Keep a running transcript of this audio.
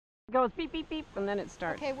It goes beep, beep, beep, and then it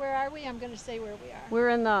starts. Okay, where are we? I'm going to say where we are. We're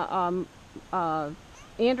in the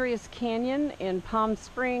Andreas Canyon in Palm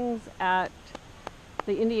Springs at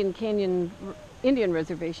the Indian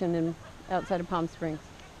Reservation outside of Palm Springs.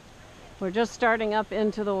 We're just starting up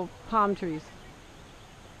into the palm trees.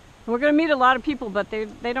 We're going to meet a lot of people, but they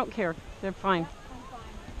don't care. They're fine.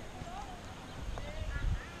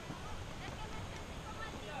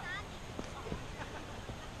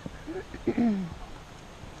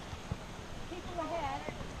 People ahead.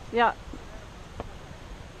 Yeah.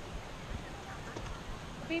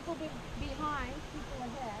 People behind. People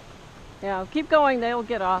ahead. Yeah. Keep going. They'll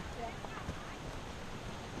get off. Yeah.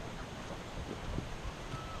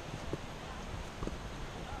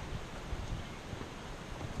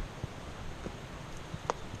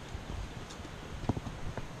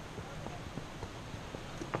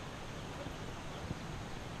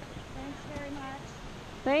 Thanks very much.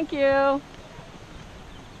 Thank you.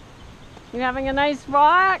 You having a nice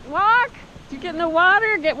walk? Did you get in the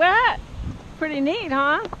water? Get wet? Pretty neat,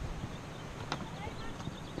 huh?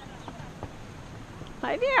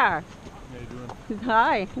 Hi there. How you doing?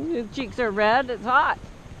 Hi. Your cheeks are red. It's hot.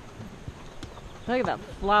 Look at that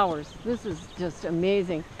flowers. This is just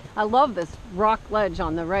amazing. I love this rock ledge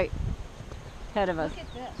on the right ahead of us. Look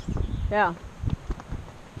at this. Yeah.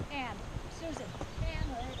 And Susan, pan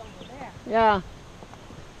right over there. Yeah.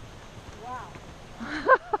 Wow.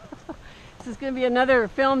 This is going to be another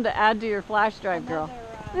film to add to your flash drive, girl.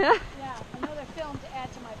 Yeah, another film to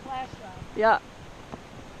add to my flash drive. Yeah.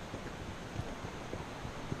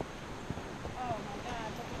 Oh my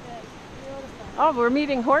God, look at this. Beautiful. Oh, we're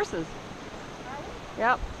meeting horses. Are we?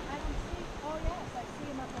 Yep. I don't see. Oh yes, I see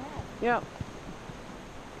them up ahead. Yep.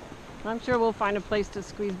 I'm sure we'll find a place to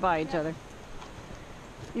squeeze by each other.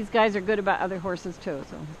 These guys are good about other horses too,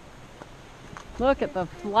 so. Look at the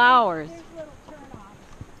flowers. There's little turn-offs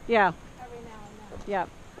Yeah. every now and then. Yep.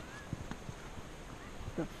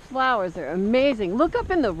 The flowers are amazing. Look up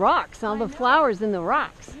in the rocks, all I the know. flowers in the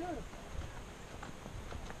rocks. Beautiful.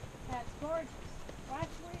 That's gorgeous. Watch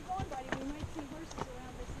where you're going, buddy. We might see horses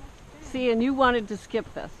around this next bend. See, and you wanted to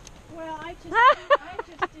skip this. Well, I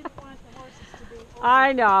just didn't want the horses to be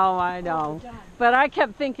I know. overdone. But I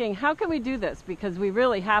kept thinking, how can we do this? Because we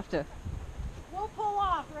really have to. We'll pull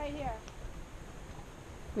off right here.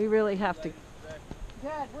 We really have to. Good.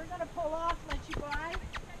 We're going to pull off, let you by.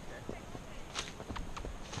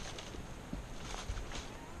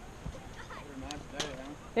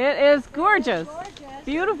 It is gorgeous. Gorgeous.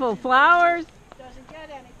 Beautiful flowers. Doesn't get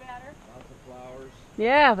any better. Lots of flowers.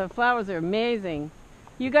 Yeah, the flowers are amazing.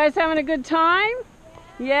 You guys having a good time?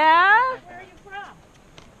 Yeah? Where are you from?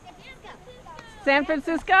 San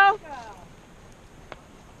Francisco? How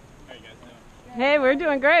you guys doing? Hey, we're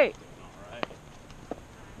doing great. All right.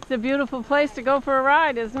 It's a beautiful place to go for a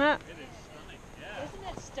ride, isn't it? It is stunning. Yeah. Isn't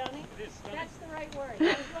it stunning? It is stunning. That's the right word. I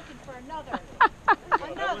was looking for another.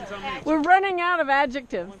 That one's on me. adjective. We're running out of That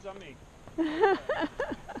adjectives. one's on me.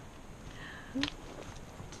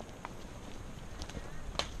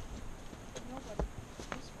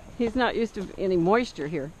 He's not used to any moisture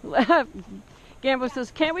here. Gambo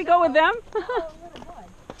says, can't we go with them? Oh, a little wood.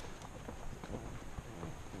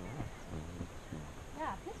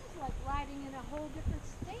 Yeah, this is like riding in a whole different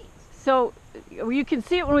state. So you can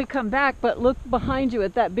see it when we come back, but look behind you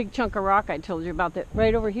at that big chunk of rock I told you about, that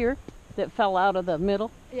right over here that fell out of the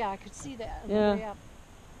middle. Yeah, I could see that on the Yeah. way up.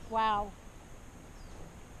 Wow.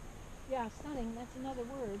 Yeah, stunning. That's another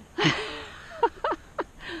word.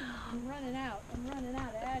 I'm running out. I'm running out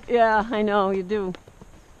of adjectives. Yeah, I know, you do.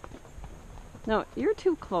 No, you're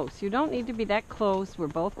too close. You don't need to be that close. We're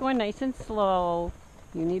both going nice and slow.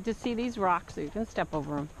 You need to see these rocks so you can step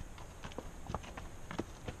over them.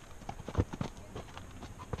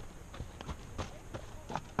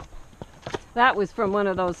 That was from one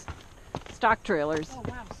of those stock trailers. Oh,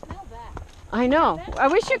 wow. Smell that. I know. I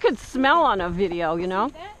wish you could smell on a video, you know?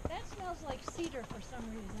 That smells like cedar for some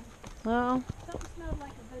reason. Well, Something smelled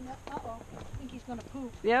like a vanilla. Uh-oh. I think he's going to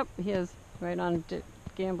poop. yep, he is right on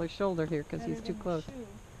Gambler's shoulder here because he's Better too than close. the shoe.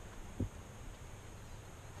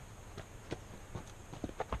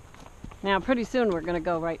 Now, pretty soon we're going to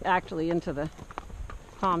go right actually into the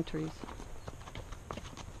palm trees.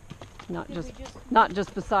 Not Did just we just not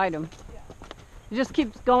just beside them. Yeah. It just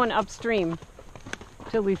keeps going upstream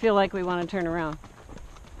till we feel like we want to turn around.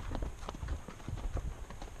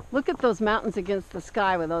 Look at those mountains against the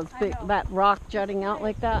sky with those I big, know. that rock jutting out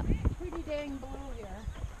like that. Pretty dang blue here.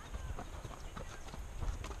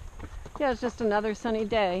 Yeah, it's just another sunny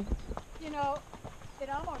day. You know, it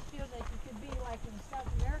almost feels like you could be like in South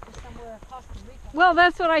America somewhere, Costa Rica. Well,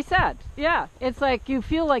 that's what I said. Yeah, it's like you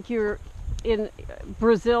feel like you're in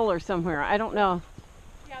Brazil or somewhere. I don't know.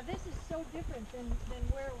 Yeah, this is so different than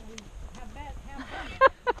where we have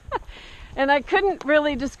been. And I couldn't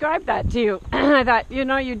really describe that to you. I thought, you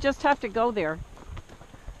know, you just have to go there.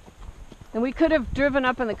 And we could have driven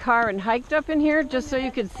up in the car and hiked up in here just so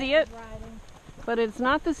you could see it, but it's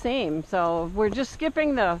not the same. So we're just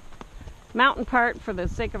skipping the mountain part for the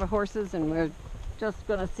sake of the horses, and we're just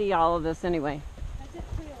going to see all of this anyway. Does it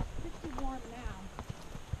feel pretty warm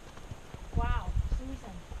now? Wow,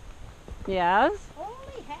 Susan. Yes?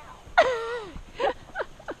 Holy hell.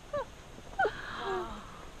 Wow.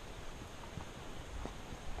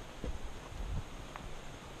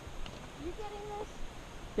 You getting this?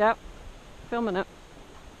 Yep. Filming it.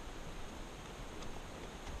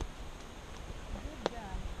 Good job.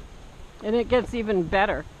 And it gets even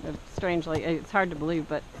better, strangely. It's hard to believe,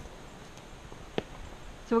 but...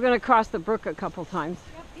 So we're going to cross the brook a couple times.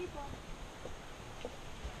 Yep, people.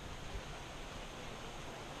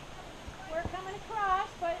 We're coming across,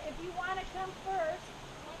 but if you want to come first,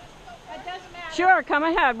 it doesn't matter. Sure, come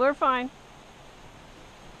ahead. We're fine.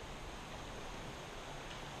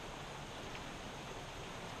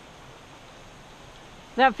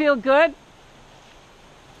 Does that feel good?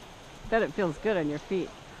 Bet it feels good on your feet.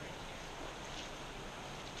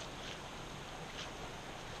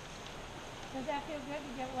 Does that feel good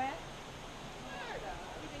to get wet?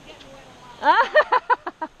 We've been getting wet a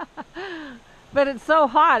lot. But it's so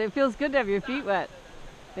hot. It feels good to have your feet wet.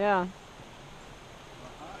 Yeah.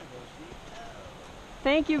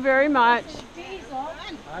 Thank you very much. This is Diesel.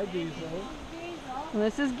 Hi, Diesel. This is Diesel. And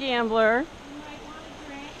this is Gambler. You might want a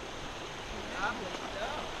drink.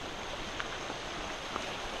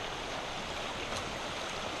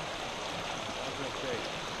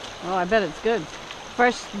 Oh, I bet it's good.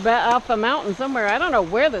 Fresh off the mountain somewhere. I don't know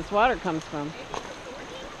where this water comes from.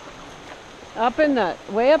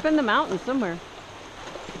 Way up in the mountain somewhere.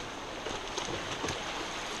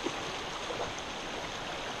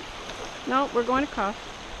 No, we're going across.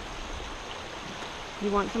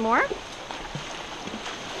 You want some more?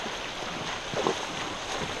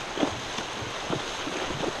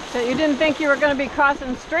 So you didn't think you were going to be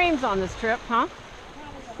crossing streams on this trip, huh?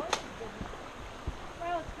 Probably the horses didn't.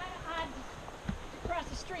 Well, it's kind of odd to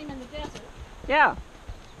cross a stream in the desert. Yeah.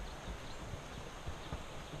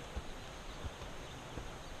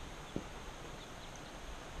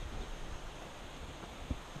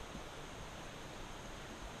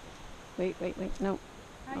 Wait, no.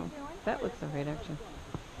 How you Oh, doing? that looks all right, actually.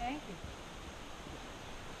 Thank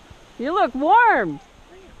you. You look warm.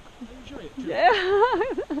 Enjoy it. Yeah.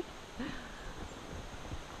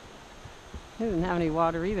 He doesn't have any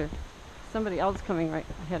water either. Somebody else coming right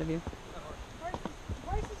ahead of you.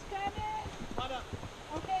 Horses coming.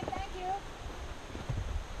 Okay, thank you.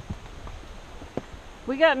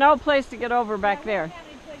 We got no place to get over back Yeah, there. We don't have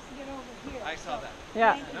any place to get over here. I saw that.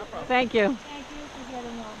 Yeah. Thank you. No problem. Thank you. Thank you for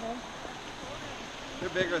getting over. They're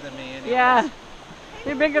bigger than me anyway. Yeah.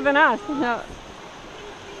 They're bigger than us. No.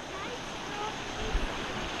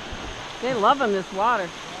 They loving this water.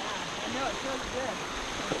 I know it feels good.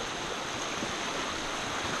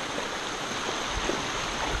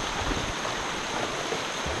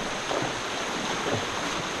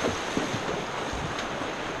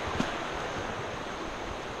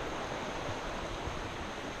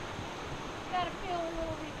 Gotta feel a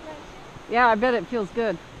little refreshing. Yeah, I bet it feels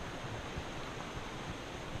good.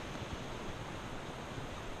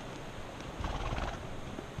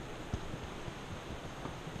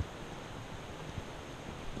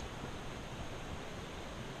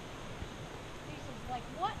 Lisa's like,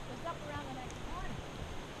 what was up around the next corner?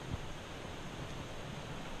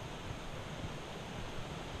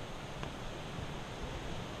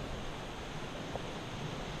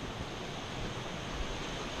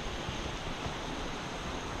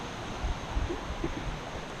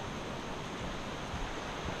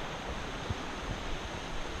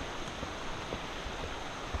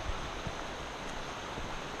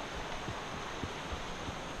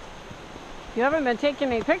 You haven't been taking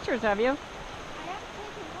any pictures, have you? I haven't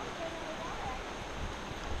taken one bit of the water.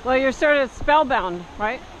 Well, you're sort of spellbound,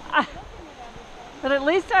 right? Looking at everything. But at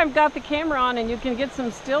least I've got the camera on and you can get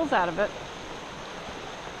some stills out of it.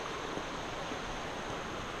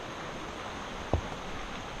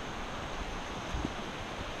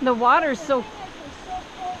 The water's The so... thing is, we're so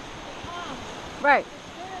close to the ponds. Right,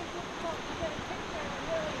 It's very difficult to get a picture and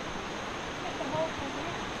really get the whole thing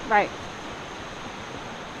in. right.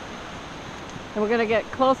 And we're going to get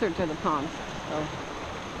closer to the ponds. So.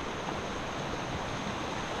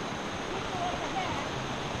 People up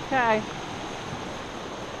ahead. Okay.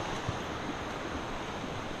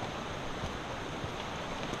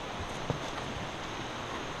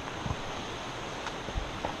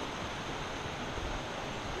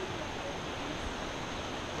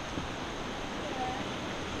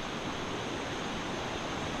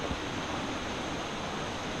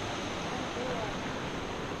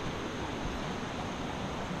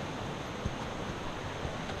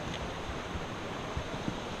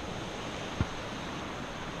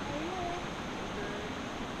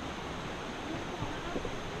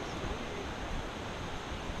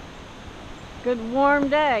 Good warm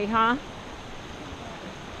day, huh?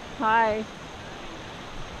 Hi.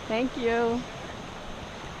 Thank you.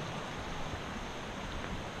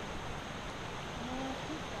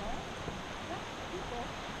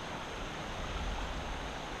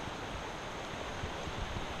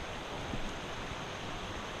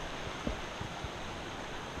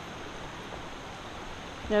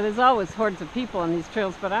 Yeah, there's always hordes of people on these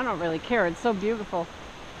trails, but I don't really care. It's so beautiful.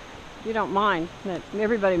 You don't mind that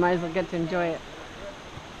everybody might as well get to enjoy it.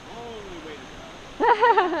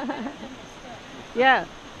 Yeah.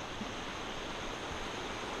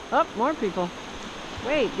 Oh, more people.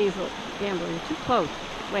 Wait, Diesel Gambler, you're too close.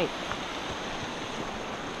 Wait.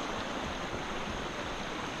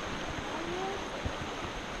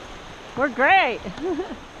 We're great.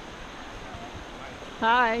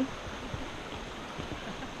 Hi.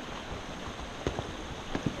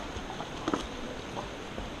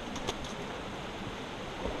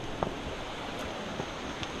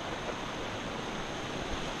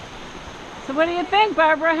 So what do you think,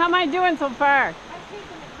 Barbara? How am I doing so far? I'm taking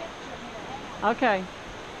a picture here. Okay.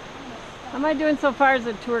 How am I doing so far as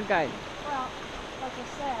a tour guide? Well, like I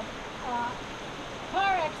said,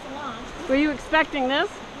 par excellence. Were you expecting this?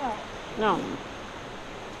 No. No.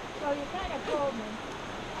 So you kind of told me.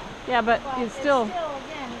 Yeah, but But you it's still... again,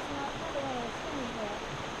 it's not another one of those things that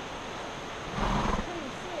until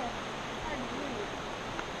you see it, it's hard to read.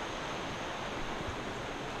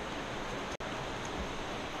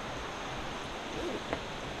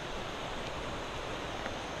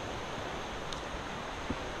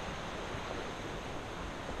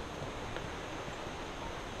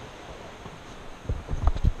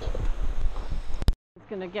 It's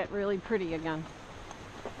going to get really pretty again.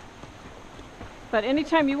 But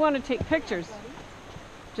anytime you want to take pictures,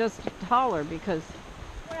 just holler because...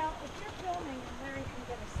 Well, if you're filming and Larry can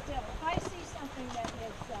get a still, if I see something that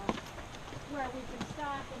is where we can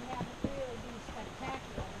stop and have it really be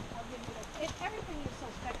spectacular, I'll give you the... Everything is so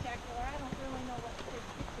spectacular, I don't really know what to take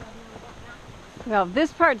a picture of and what not. Well,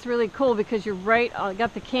 this part's really cool because you're right,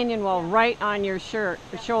 got the canyon wall right on your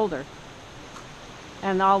shoulder.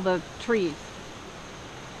 And all the trees.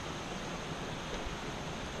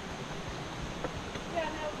 Yeah, now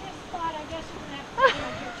this spot, I guess you're going to have to take a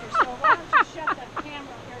picture, so why don't you shut the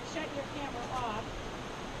camera, or shut your camera off,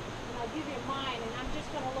 and I'll give you mine, and I'm just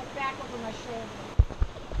going to look back over my shoulder.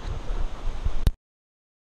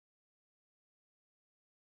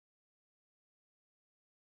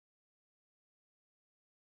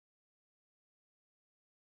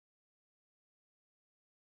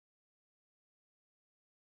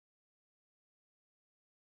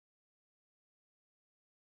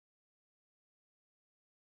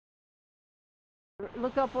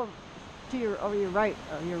 Look up over to your right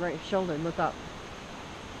shoulder. Look up.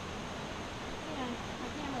 Yeah, my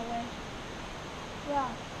camera away. Yeah.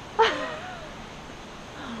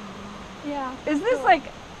 Yeah. Is this cool.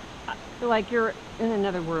 like you're in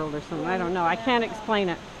another world or something? I don't know. I can't explain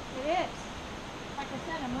it. It is. Like I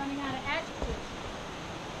said, I'm running out of adjectives.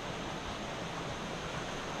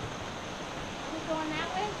 Are we going that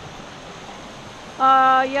way?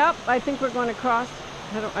 Yep. I think we're going to cross.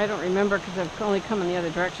 I don't remember because I've only come in the other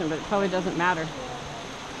direction, but it probably doesn't matter.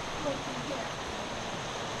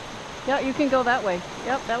 Yeah, you can go that way.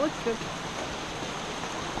 Yep, that looks good.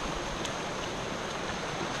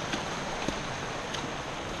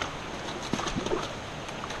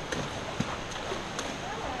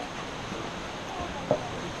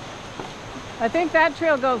 I think that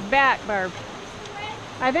trail goes back, Barb.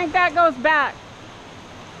 I think that goes back.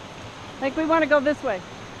 I think we want to go this way.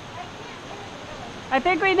 I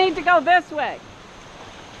think we need to go this way.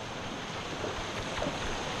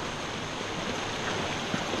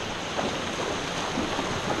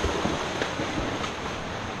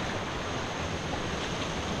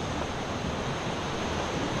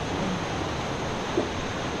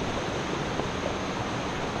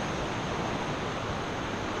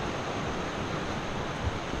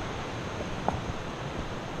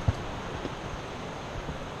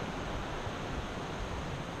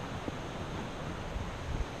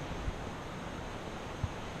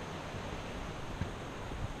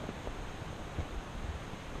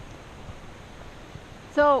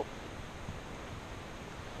 So,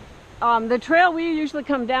 the trail we usually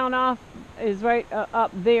come down off is right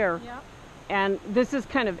up there. Yep. And this is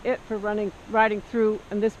kind of it for riding through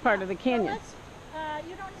in this part of the canyon. Well,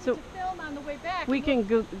 you don't need So to film on the way back. we can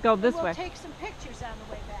go this we'll way. Take some pictures on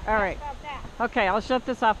the way back. All right. How about that? Okay, I'll shut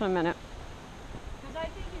this off in a minute. Because I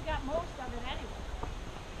think you got most of it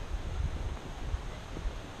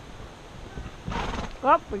anyway.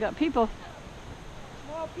 Oh, we got people.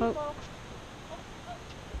 More people.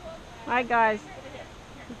 Hi, guys.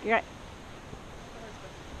 Yeah.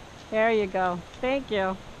 There you go. Thank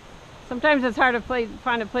you. Sometimes it's hard to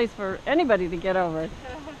find a place for anybody to get over.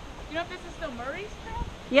 You know if this is still Murray's trail?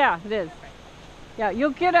 Yeah, it is. Yeah, you'll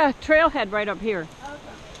get a trailhead right up here. Okay.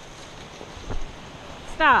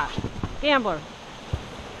 Stop. Gambler.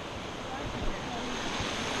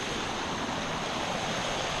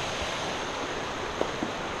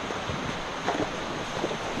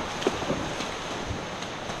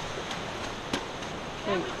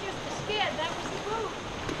 That was just a skid. That was the boot.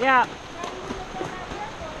 Yeah. That was